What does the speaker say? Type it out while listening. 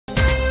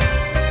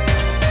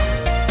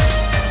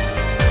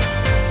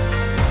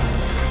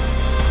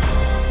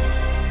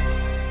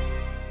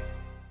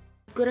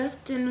Good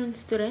afternoon,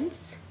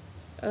 students.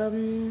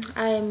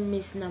 I am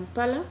Miss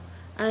Nampala.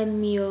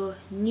 I'm your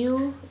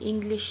new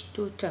English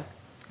tutor,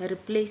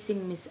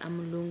 replacing Miss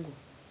Amulungu.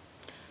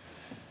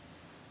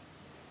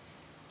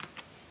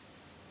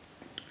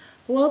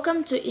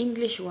 Welcome to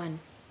English 1.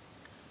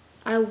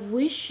 I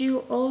wish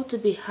you all to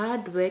be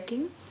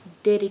hardworking,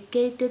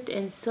 dedicated,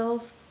 and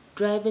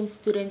self-driven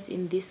students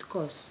in this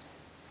course.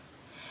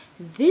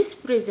 This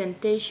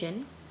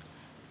presentation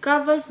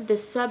covers the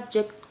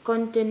subject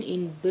content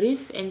in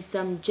brief and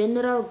some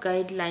general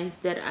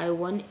guidelines that I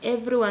want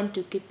everyone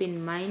to keep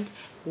in mind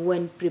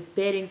when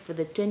preparing for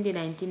the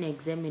 2019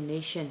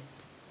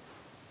 examinations.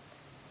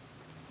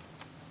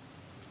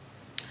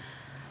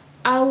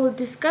 I will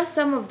discuss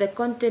some of the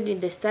content in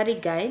the study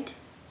guide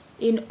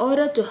in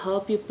order to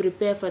help you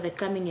prepare for the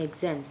coming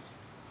exams.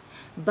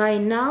 By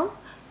now,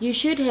 you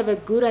should have a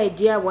good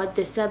idea what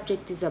the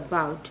subject is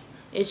about,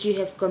 as you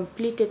have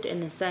completed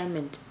an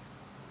assignment.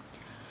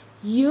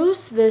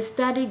 Use the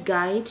study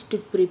guide to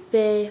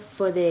prepare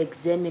for the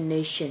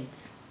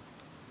examinations.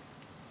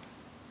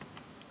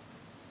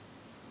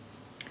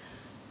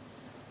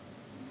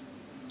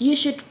 You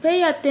should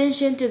pay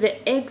attention to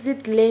the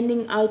exit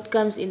learning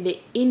outcomes in the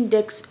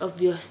index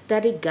of your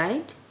study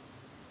guide.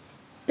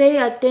 Pay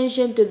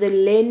attention to the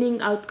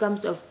learning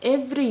outcomes of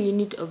every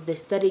unit of the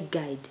study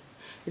guide.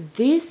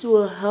 This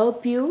will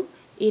help you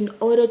in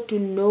order to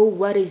know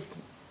what is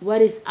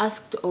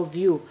asked of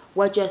you,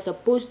 what you are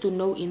supposed to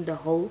know in the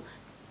whole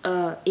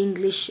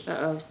English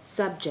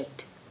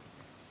subject.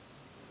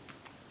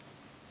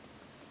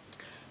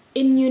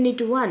 In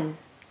Unit 1,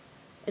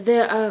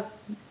 there are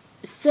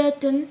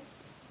certain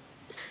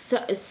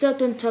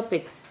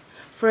topics.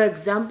 For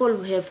example,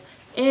 we have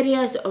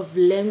areas of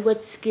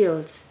language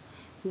skills,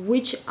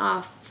 which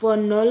are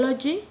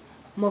phonology,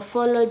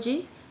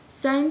 morphology,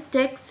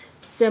 syntax,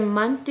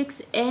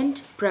 semantics,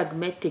 and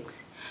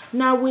pragmatics.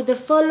 Now, with the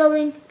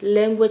following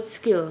language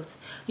skills,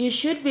 you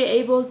should be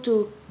able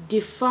to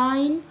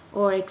define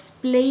or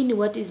explain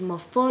what is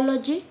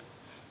morphology,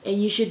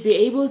 and you should be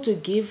able to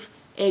give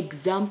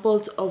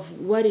examples of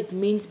what it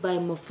means by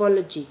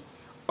morphology,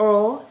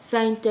 or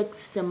syntax,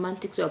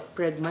 semantics, or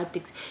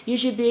pragmatics. You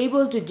should be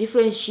able to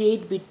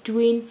differentiate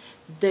between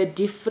the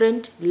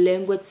different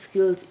language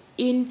skills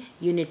in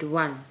Unit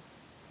 1.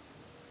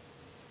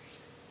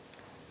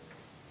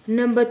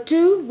 Number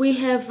 2, we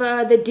have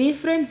the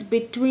difference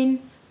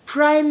between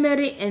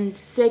primary and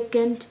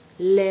second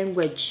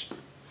language.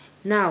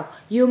 Now,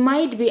 you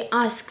might be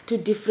asked to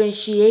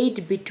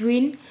differentiate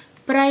between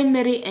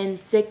primary and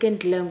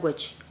second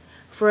language.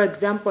 For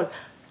example,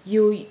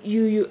 you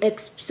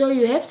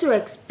have to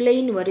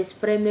explain what is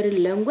primary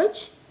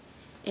language,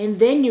 and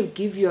then you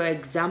give your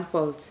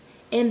examples,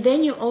 and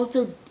then you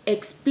also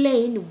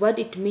explain what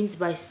it means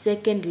by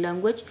second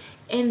language,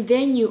 and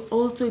then you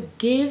also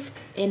give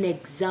an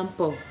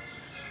example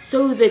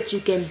so that you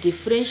can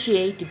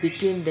differentiate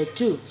between the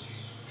two.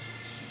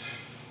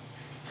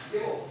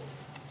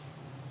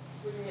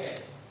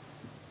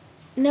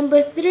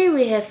 Number 3,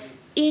 we have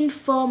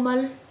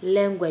informal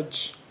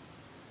language,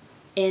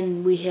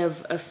 and we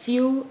have a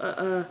few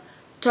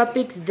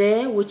topics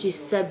there, which is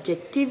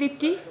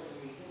subjectivity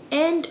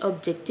and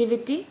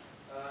objectivity.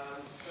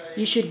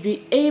 You should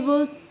be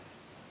able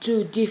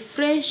to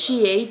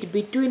differentiate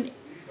between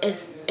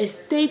a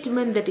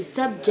statement that is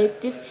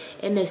subjective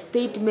and a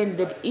statement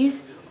that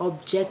is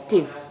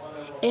objective.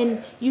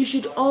 And you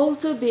should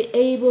also be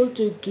able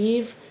to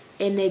give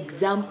an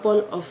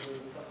example of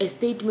a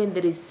statement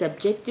that is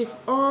subjective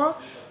or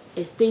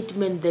a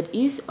statement that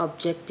is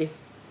objective.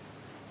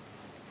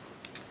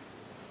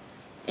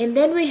 And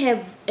then we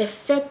have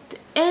effect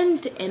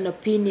and an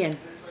opinion.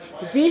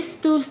 These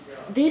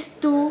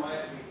two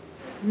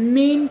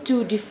mean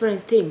two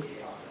different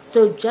things.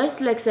 So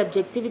just like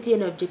subjectivity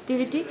and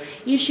objectivity,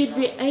 you should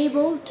be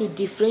able to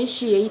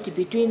differentiate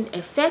between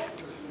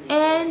effect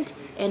and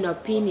an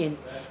opinion.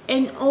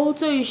 And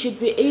also you should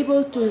be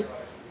able to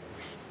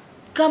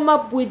come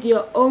up with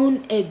your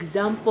own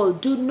example.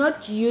 Do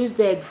not use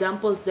the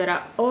examples that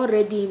are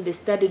already in the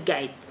study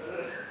guide.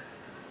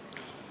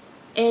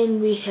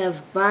 And we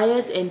have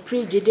bias and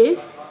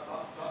prejudice.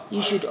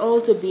 You should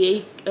also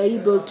be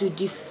able to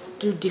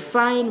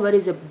define what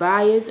is a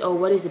bias or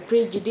what is a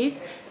prejudice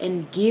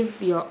and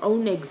give your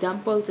own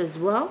examples as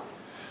well.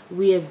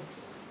 We have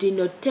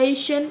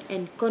denotation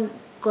and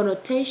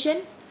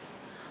connotation.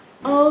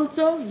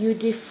 Also, you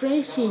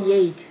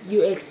differentiate,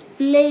 you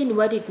explain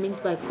what it means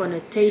by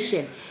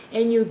connotation,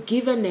 and you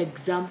give an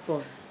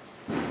example.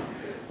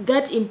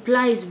 That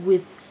implies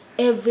with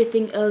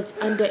everything else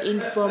under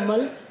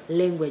informal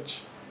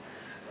language.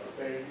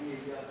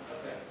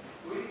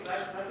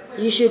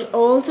 You should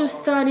also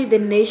study the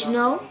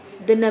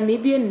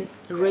Namibian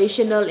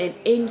rational and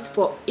aims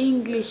for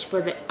English for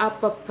the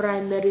upper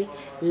primary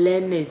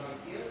learners.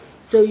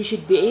 So you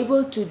should be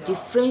able to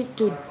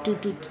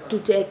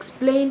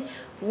explain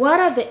what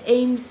are the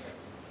aims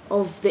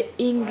of the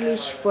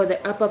English for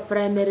the upper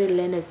primary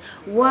learners.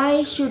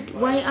 Why should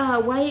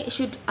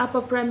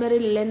upper primary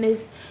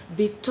learners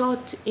be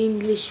taught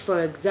English,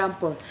 for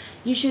example?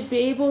 You should be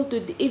able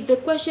to, if the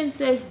question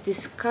says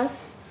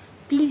discuss,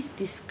 please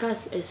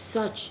discuss as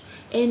such,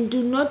 and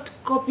do not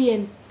copy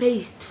and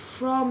paste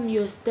from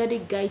your study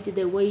guide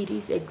the way it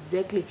is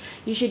exactly.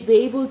 You should be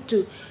able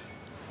to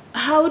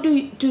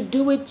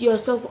do it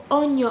yourself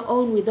on your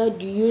own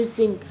without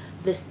using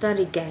the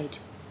study guide.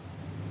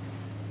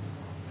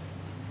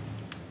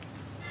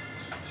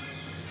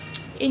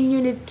 In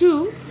Unit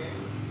 2,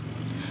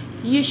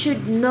 you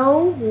should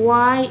know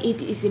why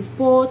it is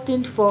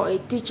important for a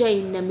teacher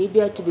in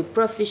Namibia to be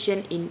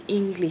proficient in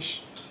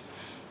English.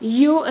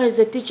 You as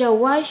a teacher,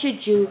 why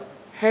should you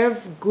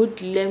have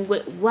good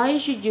language? Why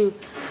should you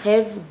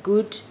have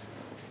good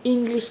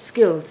English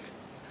skills?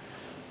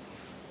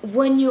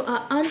 When you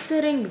are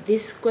answering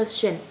this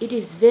question, it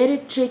is very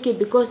tricky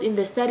because in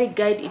the study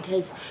guide it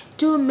has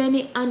too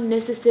many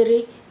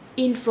unnecessary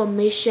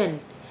information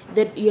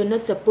that you're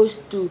not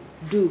supposed to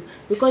do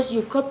because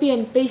you copy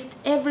and paste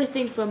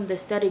everything from the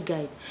study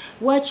guide.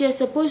 What you're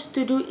supposed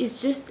to do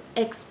is just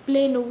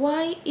explain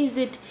why is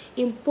it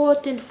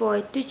important for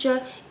a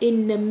teacher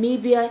in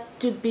Namibia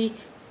to be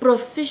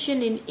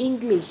proficient in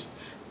English.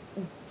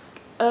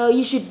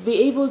 You should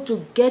be able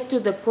to get to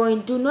the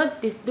point. Do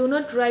not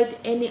write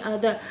any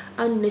other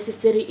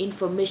unnecessary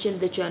information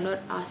that you are not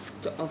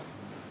asked of.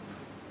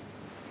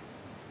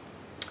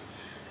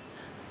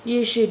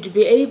 You should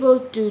be able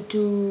to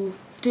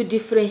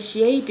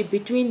differentiate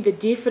between the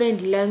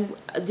different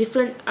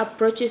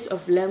approaches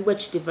of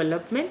language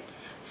development.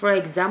 For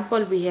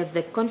example, we have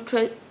the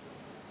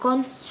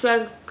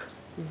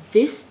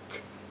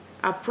constructivist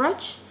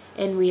approach,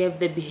 and we have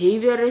the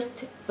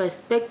behaviorist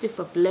perspective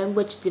of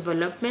language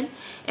development,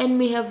 and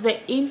we have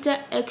the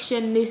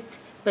interactionist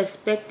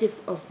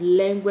perspective of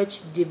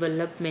language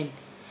development.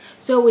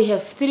 So we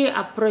have 3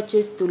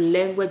 approaches to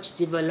language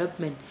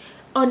development.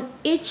 On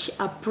each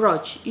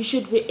approach, you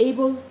should be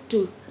able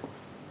to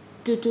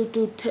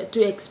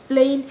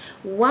explain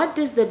what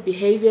does the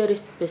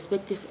behaviorist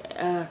perspective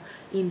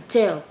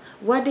entail,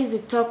 what does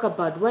it talk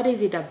about, what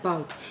is it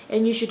about,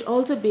 and you should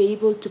also be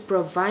able to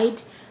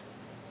provide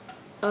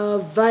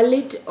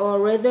valid or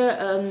rather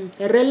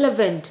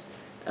relevant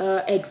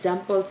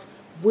examples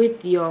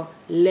with your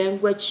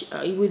language,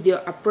 with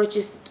your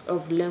approaches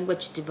of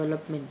language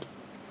development.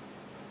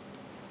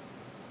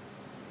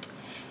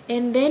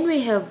 And then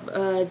we have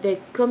the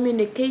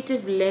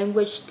communicative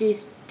language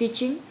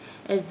teaching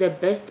as the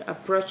best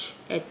approach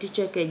a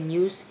teacher can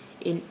use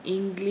in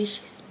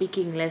English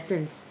speaking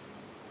lessons.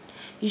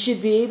 You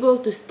should be able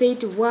to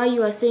state why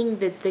you are saying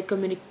that the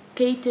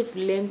communicative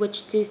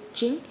language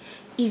teaching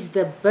is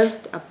the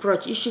best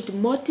approach. You should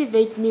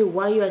motivate me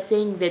why you are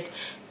saying that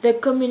the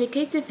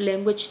communicative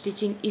language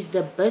teaching is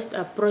the best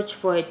approach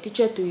for a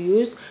teacher to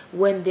use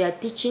when they are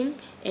teaching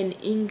an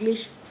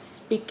English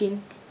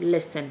speaking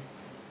lesson.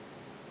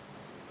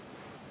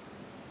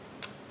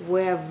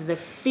 We have the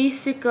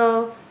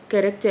physical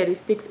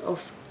characteristics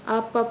of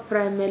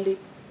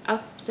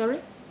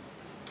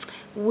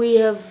we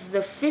have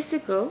the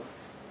physical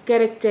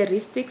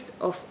characteristics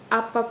of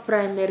upper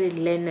primary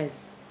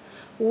learners.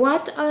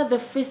 What are the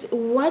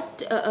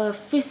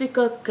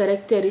physical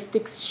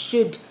characteristics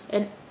should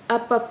an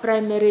upper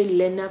primary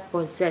learner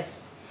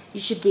possess?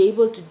 You should be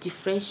able to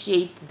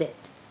differentiate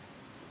that.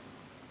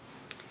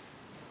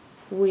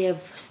 We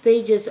have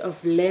stages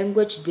of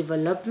language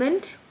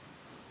development.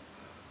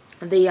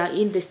 They are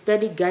in the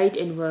study guide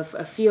and we have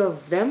a few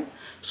of them.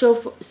 So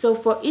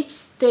for each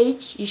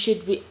stage, you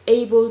should be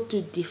able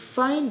to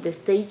define the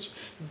stage,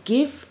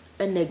 give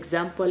an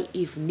example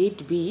if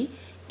need be,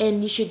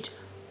 and you should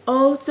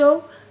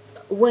also,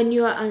 when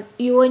you are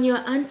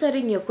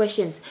answering your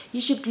questions, you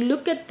should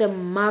look at the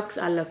marks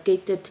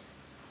allocated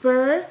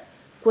per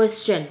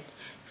question.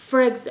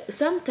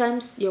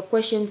 Sometimes your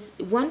questions,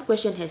 one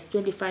question has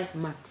 25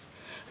 marks,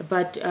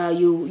 but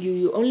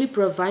you only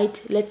provide,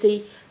 let's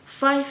say,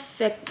 5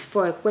 facts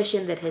for a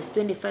question that has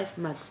 25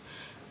 marks.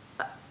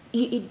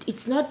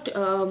 It's not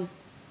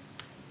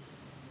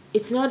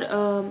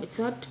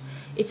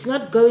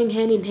going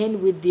hand in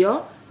hand with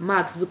your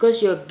marks,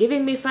 because you're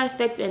giving me 5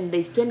 facts and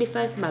there's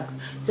 25 marks.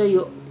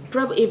 So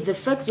if the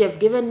facts you have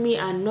given me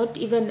are not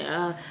even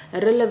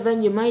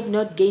relevant, you might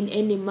not gain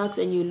any marks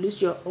and you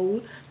lose your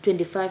whole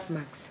 25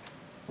 marks.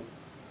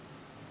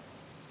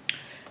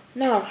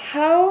 Now,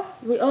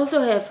 we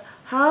also have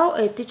how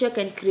a teacher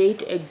can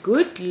create a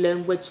good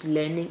language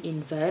learning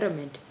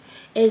environment.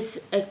 As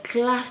a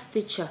class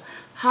teacher,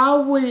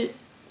 how will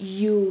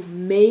you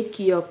make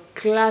your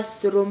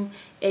classroom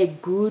a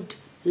good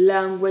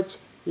language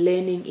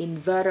learning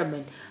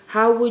environment?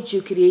 How would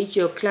you create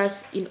your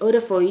class in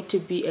order for it to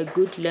be a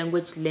good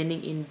language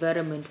learning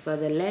environment for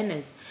the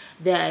learners?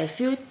 There are a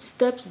few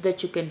steps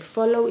that you can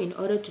follow in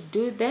order to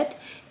do that,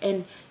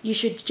 and you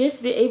should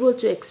just be able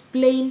to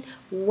explain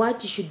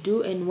what you should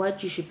do and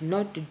what you should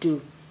not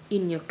do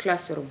in your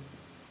classroom.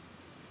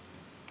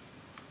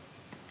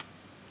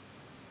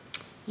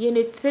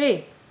 Unit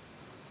 3.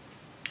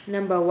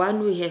 Number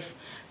 1, we have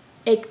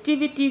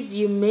Activities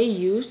you may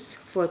use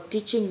for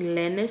teaching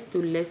learners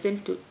to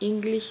listen to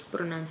English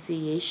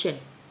pronunciation.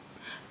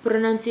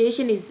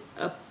 Pronunciation is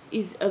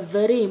a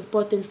very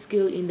important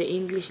skill in the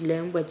English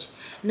language.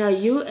 Now,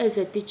 you as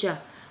a teacher,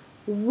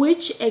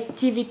 which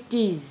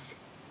activities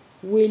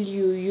will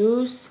you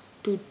use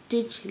to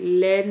teach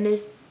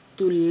learners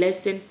to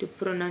listen to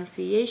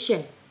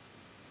pronunciation?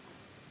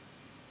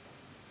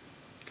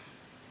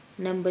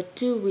 Number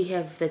 2, we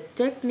have the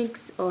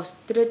techniques or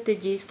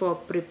strategies for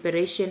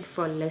preparation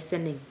for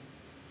listening.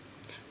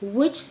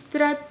 Which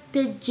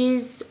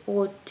strategies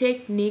or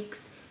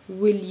techniques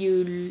will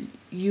you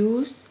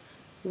use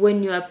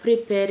when you are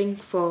preparing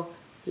for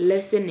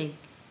listening?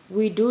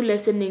 We do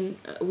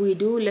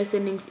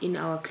listenings in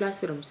our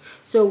classrooms.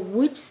 So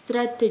which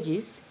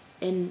strategies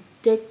and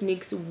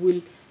techniques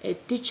will a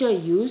teacher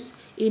use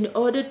in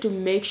order to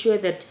make sure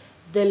that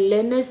the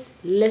learners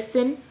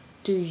listen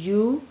to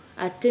you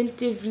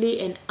attentively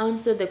and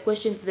answer the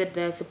questions that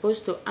they are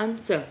supposed to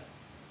answer?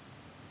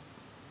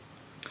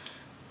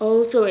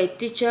 Also,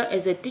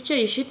 as a teacher,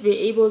 you should be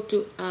able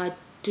to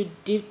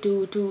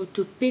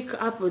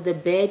pick up the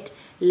bad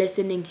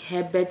listening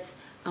habits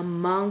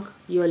among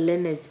your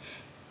learners.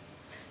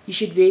 You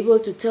should be able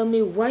to tell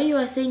me why you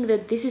are saying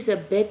that this is a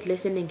bad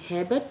listening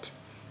habit.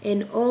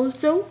 And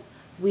also,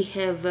 we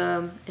have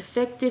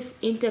effective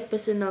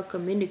interpersonal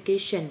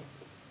communication.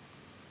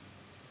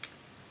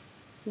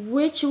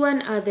 Which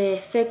one are the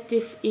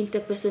effective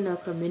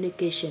interpersonal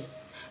communication?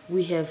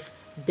 We have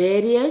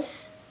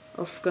barriers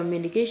of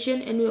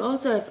communication and we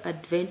also have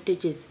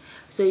advantages.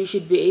 So you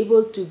should be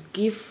able to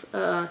give,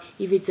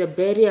 if it's a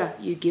barrier,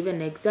 you give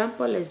an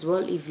example as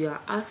well if you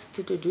are asked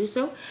to do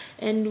so,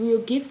 and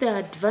we'll give the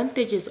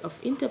advantages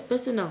of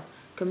interpersonal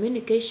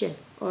communication,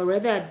 or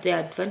rather the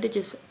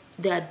advantages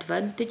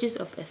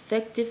of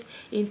effective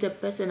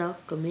interpersonal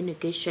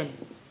communication.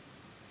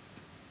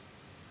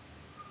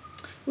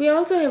 We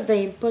also have the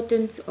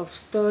importance of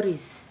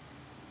stories.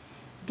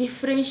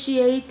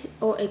 Differentiate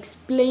or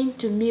explain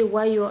to me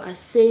why you are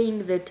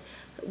saying that.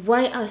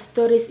 Why are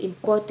stories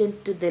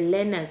important to the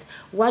learners?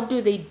 What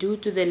do they do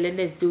to the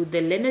learners? Do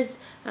the learners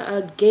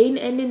gain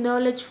any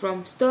knowledge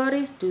from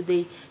stories?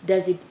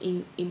 Does it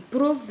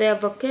improve their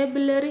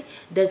vocabulary?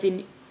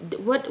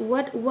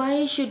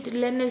 Why should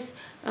learners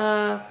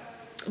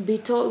be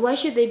told? Why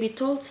should they be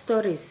told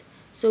stories?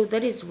 So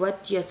that is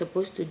what you are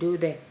supposed to do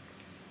there.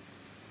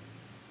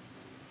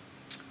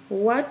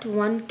 What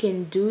one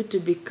can do to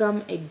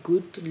become a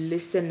good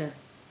listener.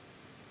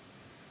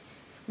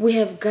 We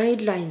have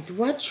guidelines.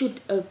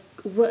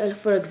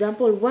 For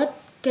example, what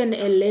can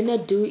a learner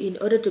do in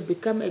order to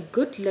become a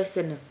good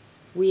listener?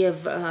 We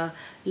have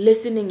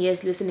listening.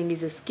 Yes, listening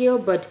is a skill,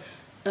 but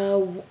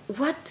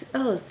what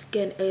else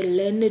can a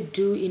learner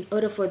do in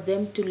order for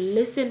them to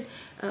listen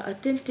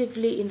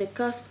attentively in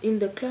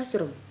the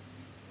classroom?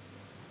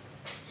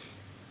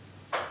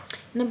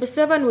 Number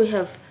 7, we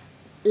have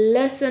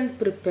lesson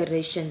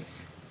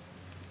preparations.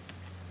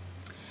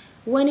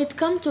 When it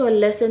comes to a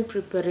lesson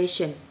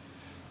preparation,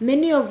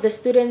 many of the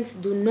students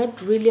do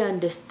not really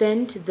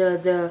understand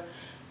the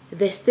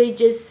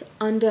stages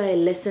under a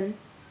lesson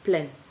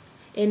plan.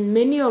 And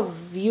many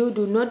of you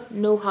do not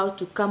know how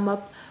to come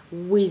up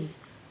with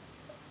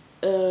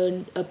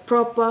a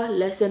proper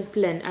lesson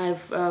plan.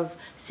 I've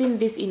seen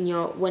this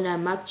when I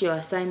marked your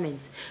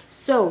assignments.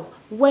 So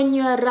when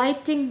you are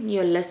writing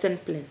your lesson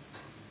plan,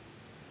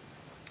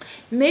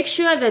 make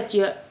sure that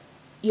your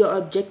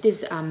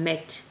objectives are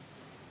met.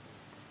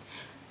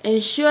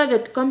 Ensure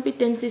that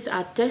competencies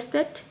are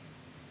tested.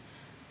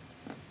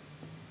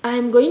 I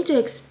am going to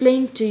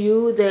explain to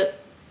you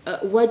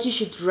what you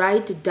should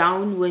write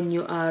down when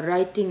you are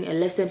writing a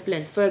lesson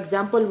plan. For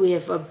example, we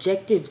have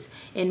objectives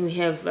and we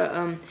have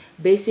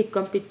basic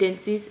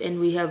competencies and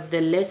we have the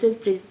lesson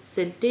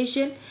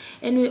presentation,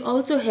 and we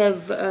also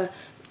have a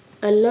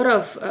lot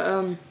of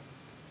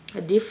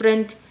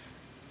different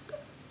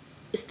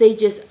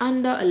stages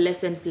under a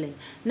lesson plan.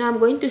 Now I'm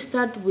going to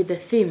start with the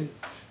theme.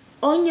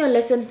 On your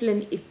lesson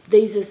plan,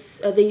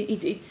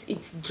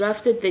 it's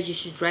drafted that you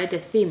should write a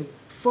theme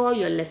for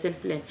your lesson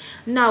plan.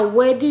 Now,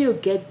 where do you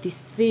get this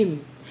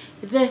theme?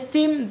 The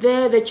theme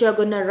there that you're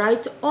going to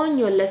write on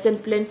your lesson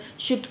plan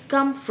should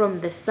come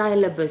from the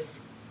syllabus.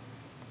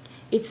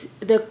 It's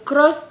the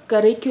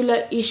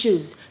cross-curricular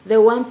issues, the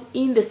ones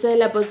in the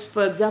syllabus.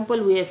 For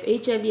example, we have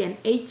HIV and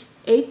AIDS,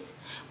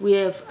 we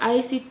have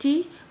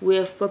ICT, we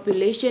have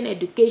population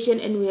education,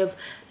 and we have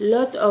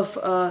lots of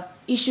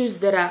issues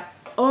that are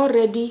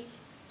already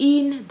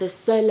in the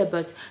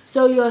syllabus.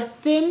 So your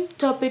theme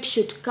topic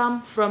should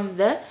come from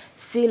the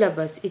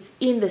syllabus. It's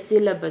in the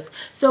syllabus.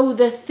 So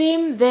the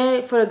theme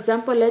there, for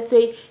example, let's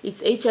say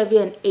it's HIV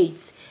and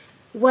AIDS.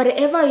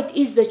 Whatever it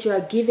is that you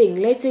are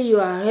giving, let's say you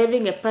are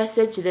having a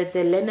passage that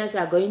the learners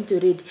are going to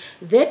read,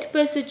 that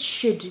passage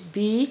should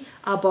be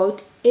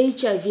about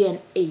HIV and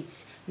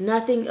AIDS,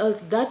 nothing else.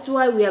 That's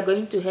why we are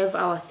going to have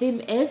our theme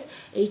as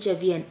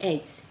HIV and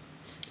AIDS.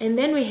 And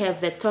then we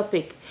have the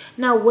topic.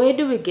 Now, where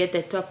do we get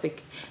the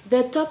topic?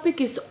 The topic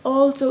is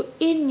also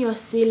in your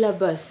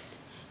syllabus.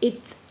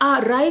 It's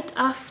right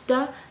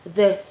after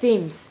the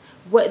themes.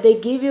 what they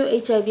give you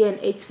HIV and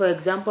AIDS, for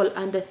example,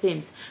 under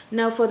themes.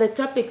 Now for the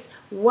topics,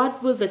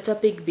 what will the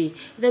topic be?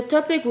 The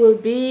topic will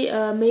be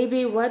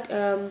maybe what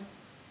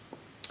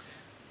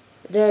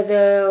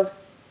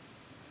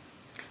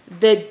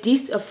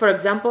for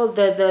example,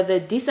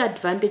 the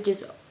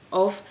disadvantages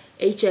of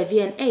HIV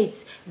and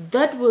AIDS.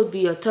 That will be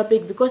your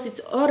topic because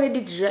it's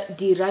already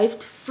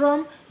derived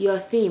from your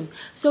theme.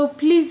 So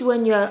please,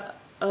 when you are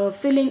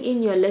filling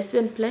in your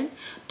lesson plan,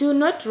 do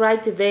not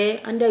write there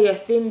under your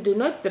theme, do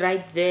not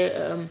write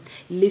there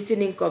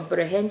listening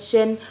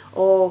comprehension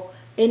or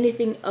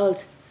anything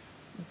else.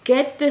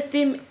 Get the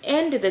theme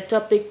and the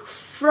topic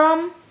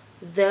from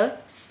the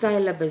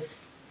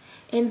syllabus.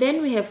 And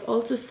then we have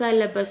also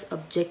syllabus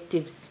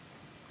objectives.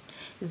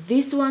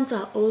 These ones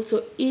are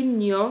also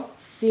in your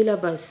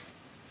syllabus.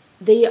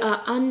 They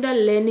are under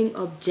learning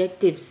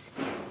objectives.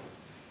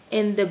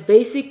 And the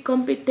basic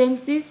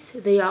competencies,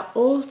 they are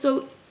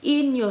also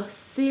in your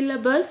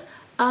syllabus,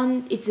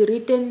 and it's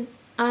written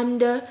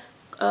under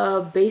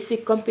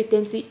basic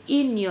competency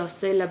in your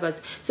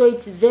syllabus. So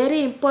it's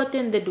very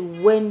important that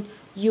when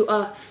you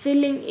are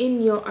filling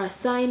in your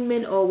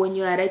assignment or when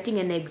you are writing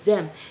an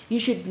exam, you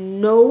should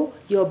know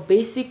your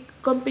basic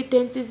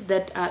competencies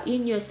that are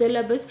in your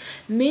syllabus,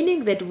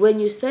 meaning that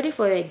when you study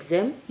for your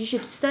exam, you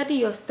should study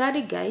your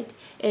study guide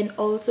and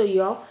also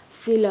your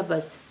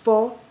syllabus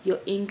for your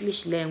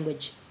English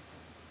language.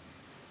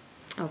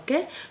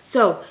 Okay,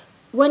 so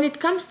when it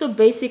comes to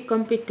basic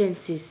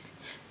competencies,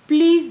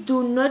 please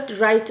do not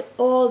write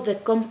all the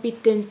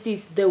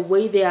competencies the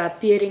way they are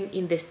appearing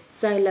in the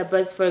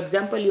syllabus. For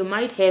example, you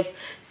might have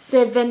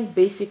 7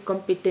 basic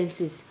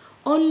competencies.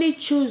 Only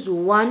choose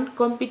 1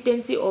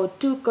 competency or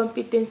 2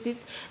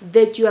 competencies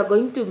that you are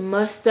going to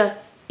master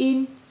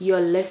in your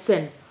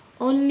lesson.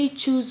 Only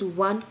choose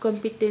 1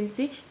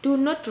 competency. Do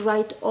not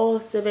write all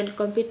 7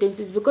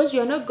 competencies because you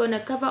are not going to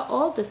cover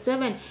all the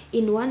 7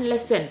 in one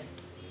lesson.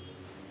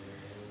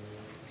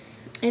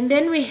 And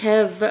then we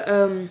have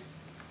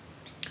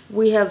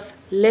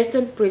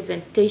lesson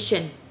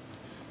presentation.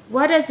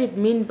 What does it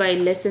mean by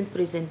lesson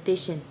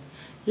presentation?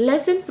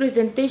 Lesson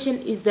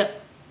presentation is the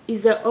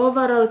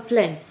overall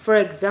plan. For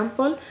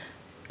example,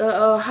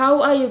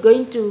 how are you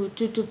going to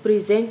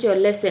present your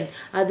lesson?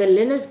 Are the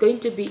learners going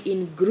to be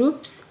in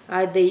groups?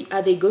 Are they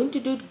going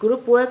to do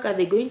group work? Are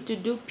they going to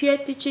do peer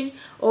teaching?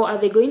 Or are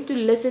they going to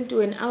listen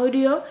to an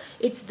audio?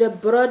 It's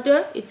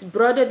broader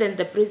than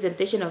the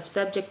presentation of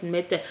subject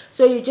matter.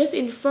 So you just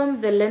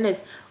inform the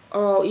learners,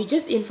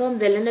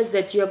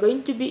 that you are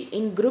going to be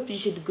in group. You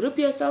should group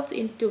yourselves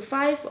into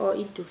 5 or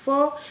into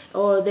 4,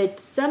 or that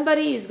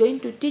somebody is going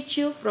to teach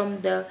you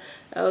from the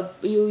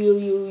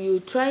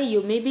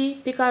you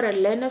maybe pick out a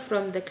learner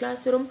from the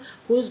classroom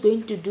who's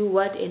going to do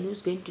what and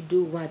who's going to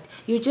do what.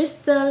 You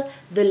just tell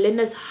the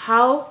learners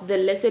how the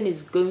lesson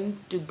is going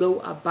to go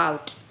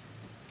about.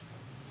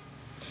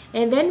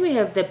 And then we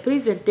have the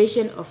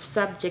presentation of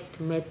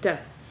subject matter.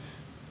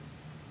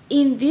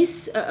 In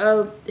this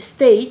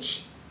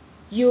stage,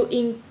 you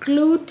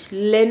include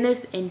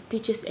learners and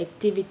teachers'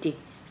 activity.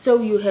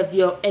 So you have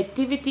your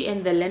activity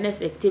and the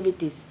learners'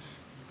 activities.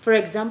 For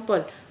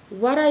example,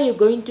 what are you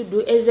going to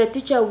do as a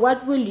teacher?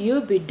 What will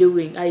you be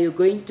doing? Are you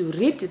going to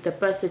read the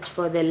passage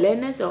for the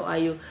learners, or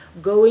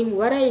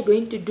what are you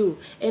going to do?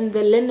 And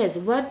the learners,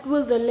 what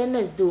will the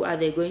learners do? Are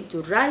they going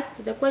to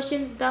write the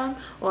questions down,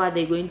 or are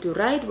they going to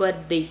write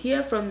what they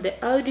hear from the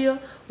audio?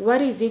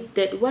 What are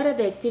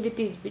the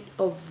activities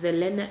of the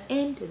learner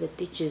and the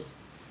teachers?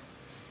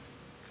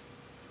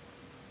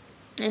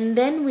 And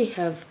then we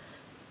have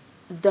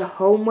the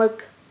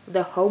homework.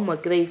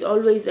 There is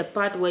always a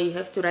part where you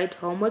have to write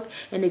homework,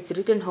 and it's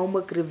written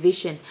homework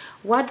revision.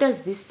 What does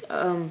this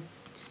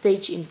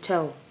stage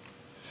entail?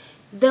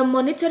 The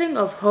monitoring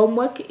of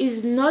homework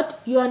is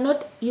not, you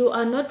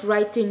are not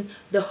writing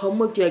the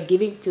homework you are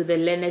giving to the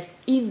learners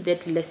in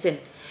that lesson.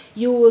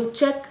 You will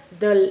check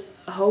the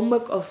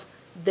homework of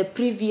the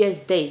previous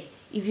day.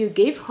 If you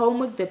gave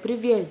homework the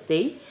previous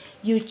day,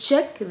 you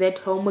check that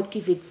homework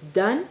if it's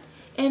done,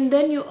 and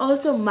then you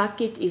also mark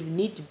it if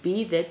need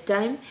be that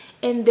time,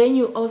 and then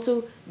you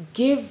also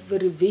give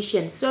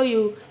revision. So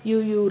you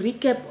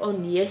recap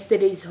on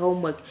yesterday's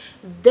homework.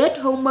 That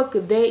homework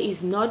there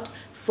is not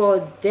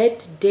for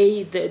that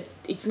day,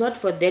 it's not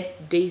for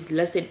that day's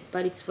lesson,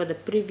 but it's for the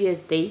previous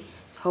day's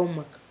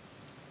homework.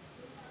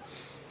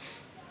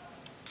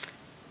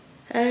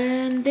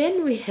 And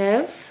then we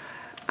have,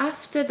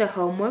 after the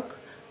homework,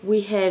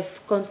 we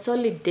have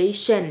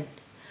consolidation.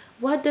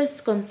 What does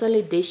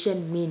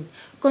consolidation mean?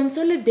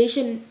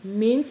 Consolidation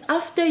means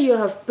after you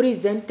have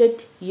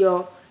presented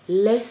your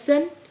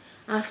lesson,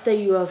 after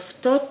you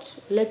have taught,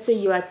 let's say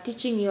you are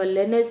teaching your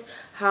learners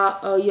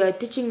how, you are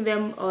teaching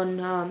them on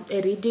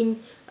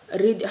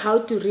how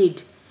to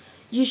read.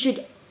 You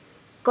should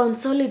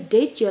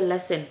consolidate your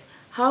lesson.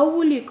 How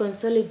will you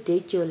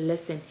consolidate your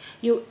lesson?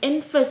 You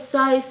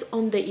emphasize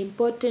on the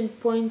important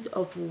points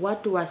of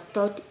what was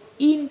taught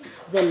in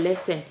the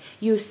lesson.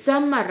 You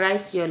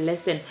summarize your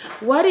lesson.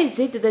 What is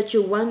it that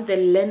you want the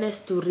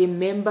learners to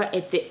remember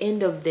at the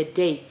end of the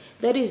day?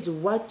 That is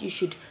what you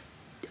should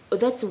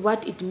that's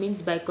what it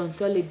means by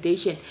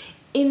consolidation.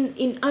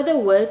 In other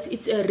words,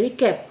 it's a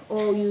recap,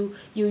 or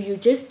you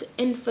just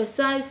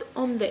emphasize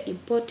on the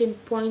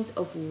important points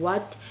of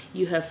what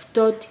you have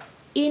taught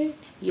in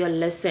your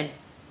lesson.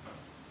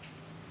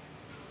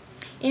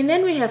 And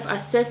then we have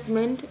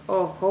assessment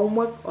or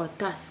homework or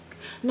task.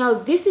 Now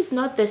this is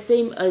not the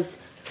same as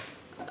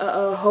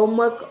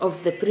homework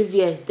of the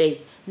previous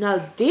day.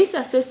 Now this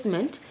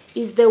assessment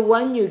is the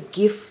one you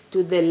give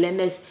to the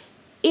learners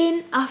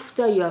in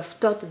after you have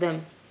taught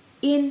them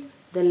in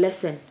the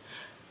lesson.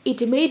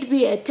 It may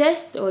be a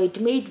test, or it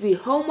may be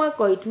homework,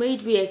 or it may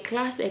be a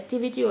class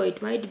activity, or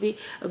it might be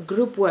a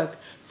group work.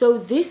 So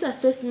this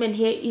assessment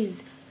here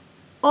is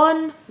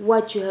on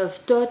what you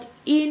have taught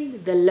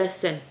in the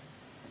lesson.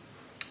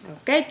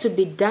 Okay, to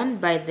be done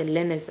by the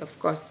learners, of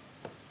course.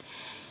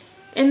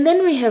 And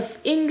then we have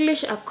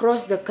English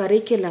across the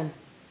curriculum.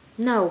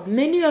 Now,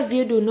 many of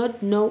you do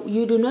not know,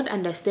 you do not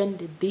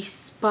understand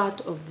this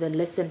part of the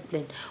lesson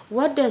plan.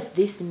 What does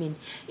this mean?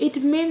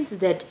 It means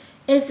that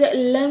as a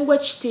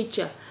language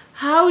teacher,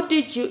 how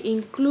did you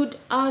include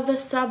other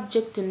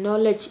subject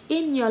knowledge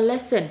in your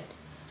lesson?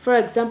 For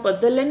example,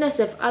 the learners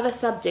have other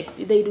subjects.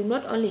 They do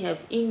not only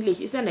have English,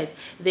 isn't it?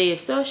 They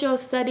have social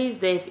studies,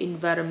 they have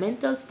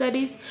environmental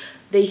studies,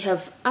 they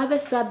have other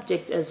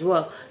subjects as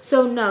well.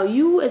 So now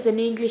you as an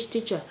English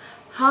teacher,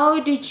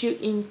 how did you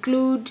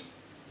include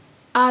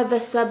other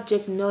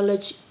subject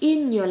knowledge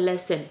in your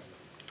lesson?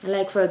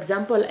 Like for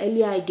example,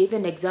 earlier I gave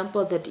an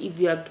example that if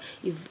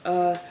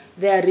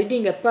they are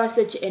reading a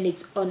passage and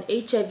it's on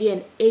HIV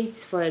and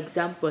AIDS, for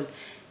example,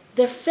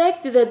 the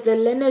fact that the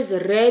learners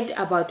read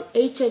about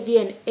HIV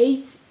and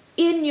AIDS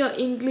in your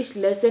English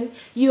lesson,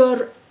 you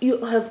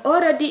have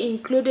already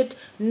included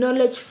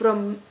knowledge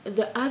from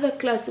the other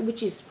class,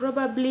 which is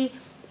probably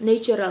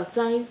natural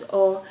science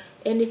or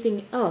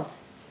anything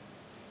else.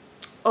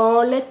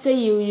 Or let's say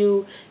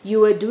you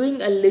were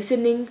doing a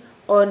listening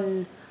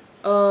on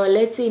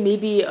let's say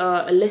maybe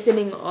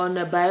listening on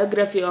a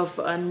biography of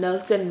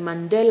Nelson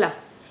Mandela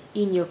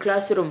in your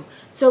classroom.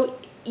 So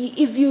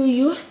if you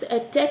used a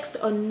text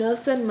on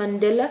Nelson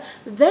Mandela,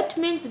 that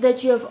means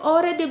that you have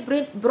already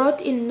brought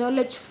in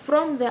knowledge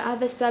from the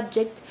other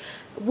subject,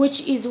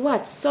 which is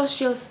what?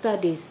 Social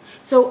studies.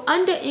 So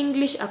under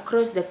English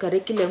across the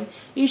curriculum,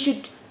 you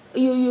should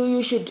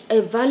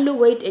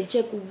evaluate and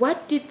check,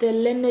 what did the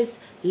learners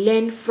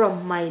learn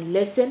from my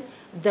lesson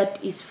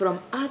that is from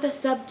other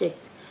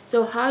subjects.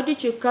 So how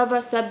did you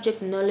cover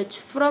subject knowledge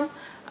from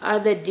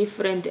other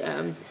different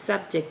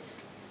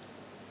subjects?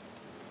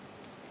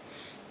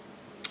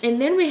 And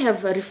then we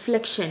have a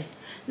reflection.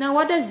 Now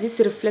what does this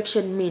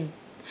reflection mean?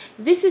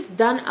 This is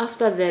done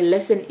after the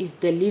lesson is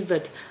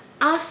delivered.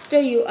 After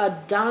you are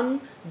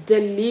done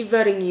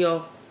delivering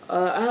your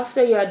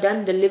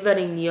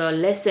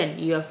lesson,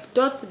 you have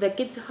taught the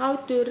kids how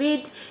to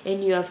read,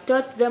 and you have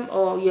taught them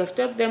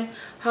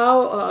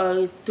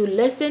how to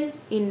listen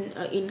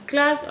in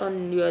class.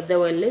 They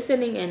were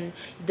listening and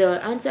they were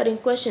answering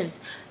questions.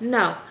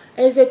 Now,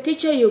 as a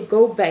teacher, you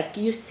go back,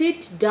 you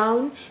sit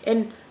down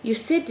and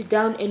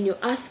you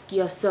ask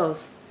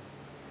yourself,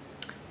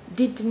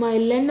 did my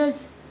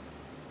learners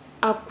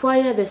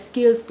acquire the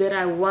skills that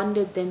I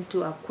wanted them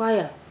to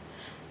acquire?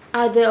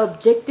 Are the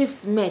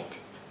objectives met?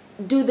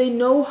 Do they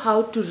know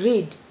how to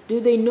read? Do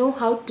they know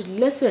how to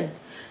listen?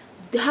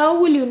 How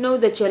will you know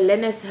that your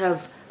learners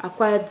have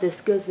acquired the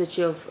skills that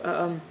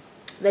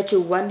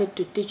you wanted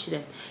to teach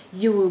them?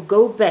 You will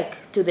go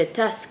back to the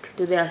task,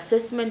 to the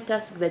assessment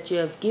task that you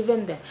have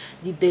given them.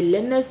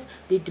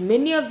 Did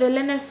many of the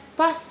learners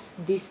pass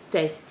this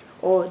test,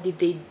 or did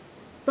they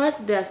pass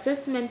the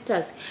assessment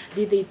task?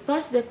 Did they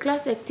pass the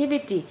class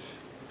activity?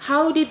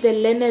 How did the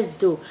learners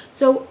do?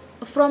 So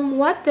from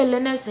what the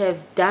learners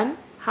have done,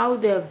 how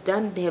they have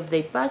done, have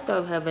they passed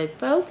or have they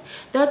failed?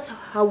 That's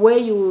where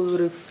you will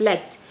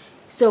reflect.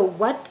 So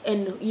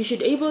and you should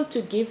be able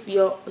to give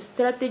your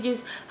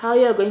strategies how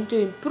you are going to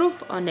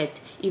improve on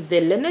it. If the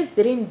learners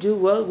didn't do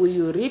well, will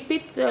you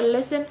repeat the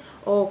lesson?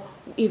 Or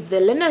if the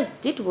learners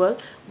did well,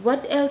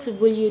 what else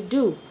will you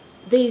do?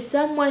 There is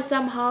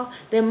somehow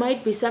there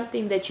might be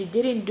something that you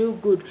didn't do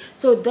good.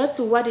 So that's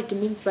what it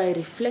means by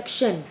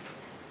reflection.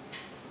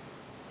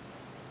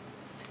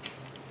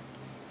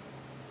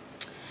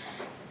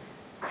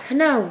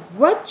 Now,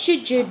 what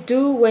should you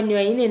do when you are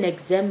in an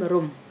exam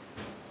room?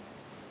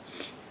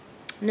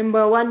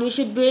 Number one, you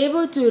should be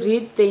able to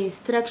read the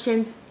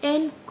instructions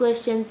and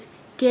questions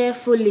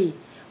carefully.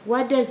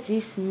 What does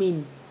this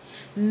mean?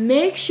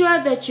 Make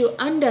sure that you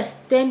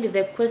understand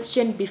the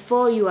question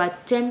before you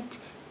attempt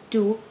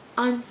to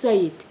answer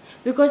it.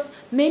 Because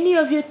many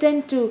of you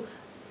tend to,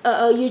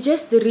 you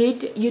just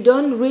read, you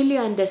don't really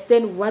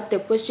understand what the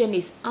question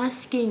is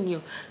asking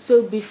you.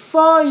 So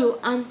before you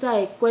answer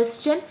a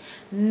question,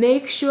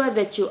 make sure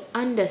that you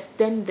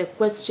understand the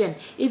question.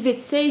 If it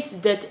says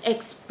that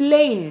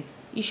explain,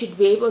 you should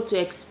be able to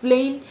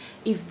explain.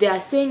 If they are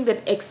saying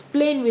that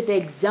explain with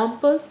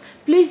examples,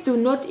 please do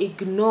not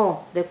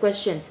ignore the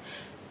questions.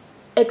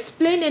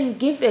 explain and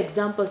give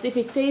examples. If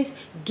it says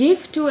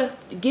give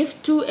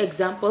two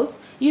examples,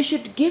 you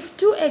should give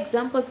 2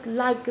 examples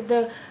like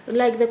the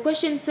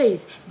question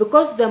says,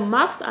 because the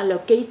marks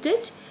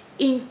allocated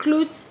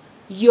includes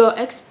your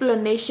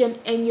explanation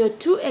and your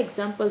 2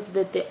 examples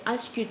that they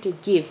ask you to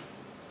give.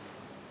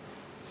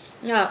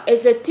 Now,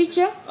 as a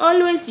teacher,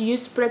 always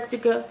use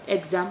practical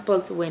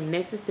examples when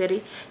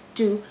necessary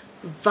to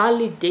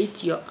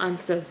validate your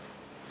answers.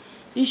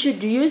 You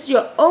should use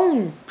your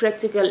own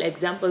practical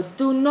examples.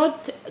 Do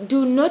not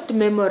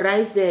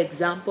memorize the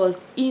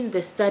examples in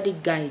the study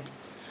guide.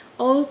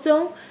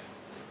 Also,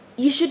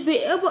 you should be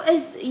able,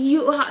 as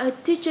you are a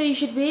teacher, you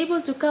should be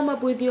able to come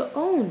up with your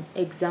own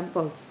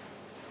examples.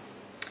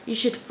 You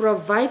should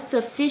provide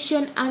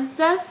sufficient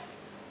answers,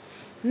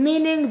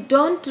 meaning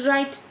don't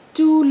write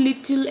too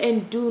little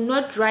and do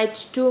not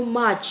write too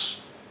much.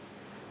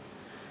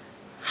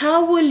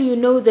 How will you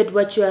know that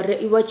what you have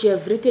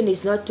written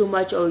is not too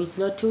much or it's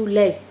not too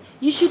less?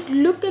 You should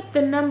look at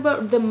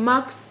the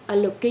marks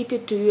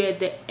allocated to you at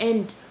the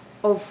end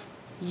of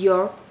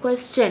your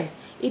question.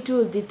 It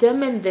will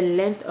determine the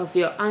length of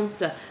your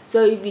answer.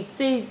 So if it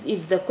says,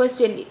 if the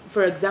question,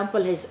 for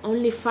example, has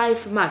only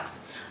 5 marks,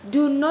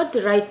 do not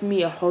write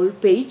me a whole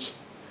page.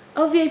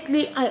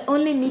 Obviously, I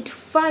only need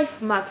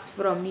 5 marks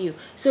from you.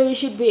 So you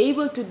should be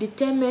able to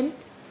determine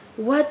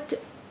what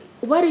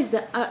is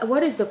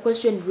the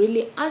question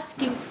really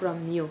asking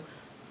from you.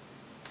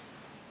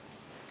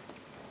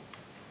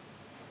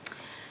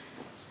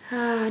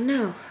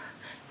 Now,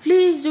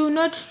 please do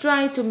not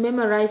try to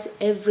memorize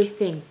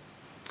everything.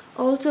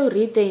 Also,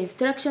 read the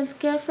instructions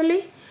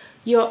carefully.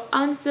 Your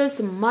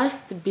answers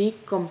must be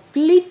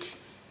complete.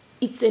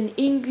 It's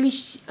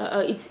English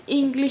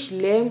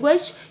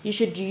language. You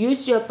should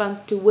use your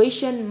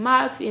punctuation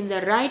marks in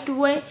the right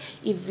way.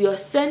 If you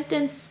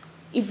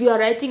are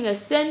writing a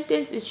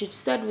sentence, it should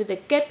start with a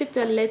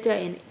capital letter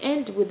and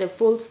end with a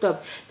full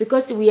stop,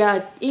 because we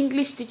are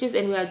English teachers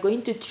and we are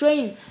going to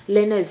train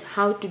learners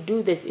how to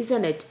do this,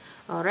 isn't it?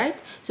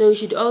 Alright, so you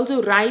should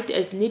also write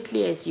as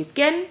neatly as you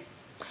can.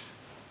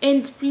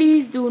 And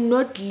please do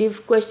not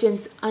leave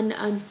questions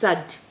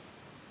unanswered.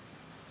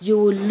 You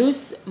will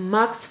lose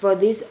marks for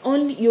this.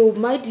 You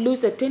might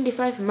lose a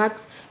 25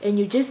 marks and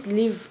you just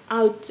leave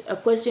out a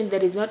question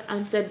that is not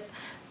answered,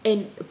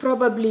 and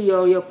probably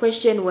your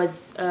question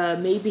was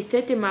maybe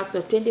 30 marks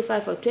or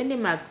 25 or 20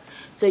 marks,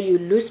 so you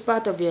lose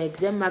part of your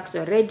exam marks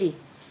already.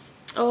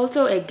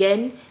 Also,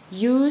 again,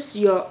 use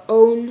your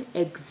own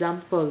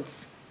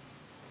examples.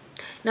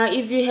 Now,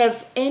 if you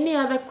have any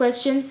other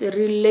questions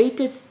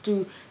related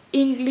to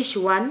English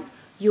 1,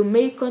 you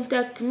may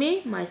contact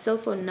me. My cell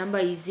phone number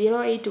is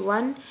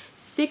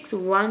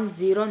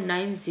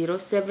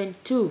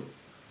 081-610-9072.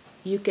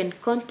 You can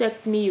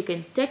contact me, you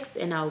can text,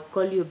 and I'll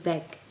call you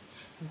back.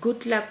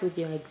 Good luck with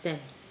your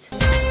exams.